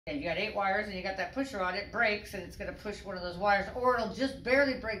And you got 8 wires, and you got that pusher on it, breaks, and it's going to push one of those wires, or it'll just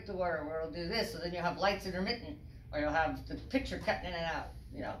barely break the wire, or it'll do this, so then you'll have lights intermittent, or you'll have the picture cutting in and out,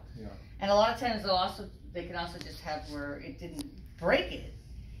 you know. Yeah. And a lot of times they can also just have where it didn't break it,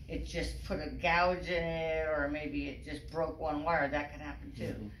 it just put a gouge in it, or maybe it just broke one wire. That can happen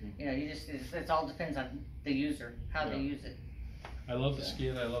too. You know, it all depends on the user, how they use it. I love the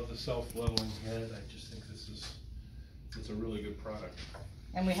skid, I love the self-leveling head, I just think it's a really good product.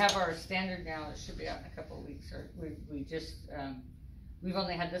 And we have our standard now. It should be out in a couple of weeks. Or we just we've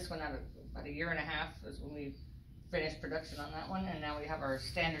only had this one out about 1.5 years is when we finished production on that one, and now we have our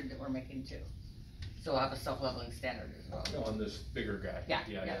standard that we're making too. So we'll have a self-leveling standard as well. On this bigger guy. Yeah.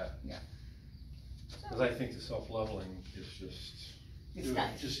 Because I think the self-leveling is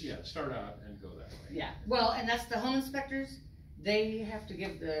start out and go that way. Yeah. Well, and that's the home inspectors. They have to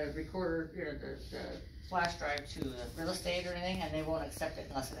give the recorder, you know, the flash drive to the real estate or anything, and they won't accept it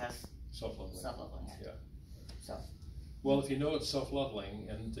unless it has self-leveling. Yeah. So. Well, if you know it's self-leveling,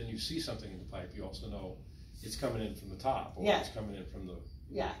 and then you see something in the pipe, you also know it's coming in from the top, or it's coming in from the.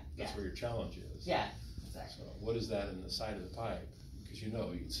 That's where your challenge is. Yeah. Exactly. So, what is that in the side of the pipe? Because you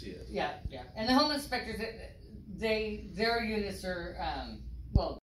can see it. Yeah. And the home inspectors, their units are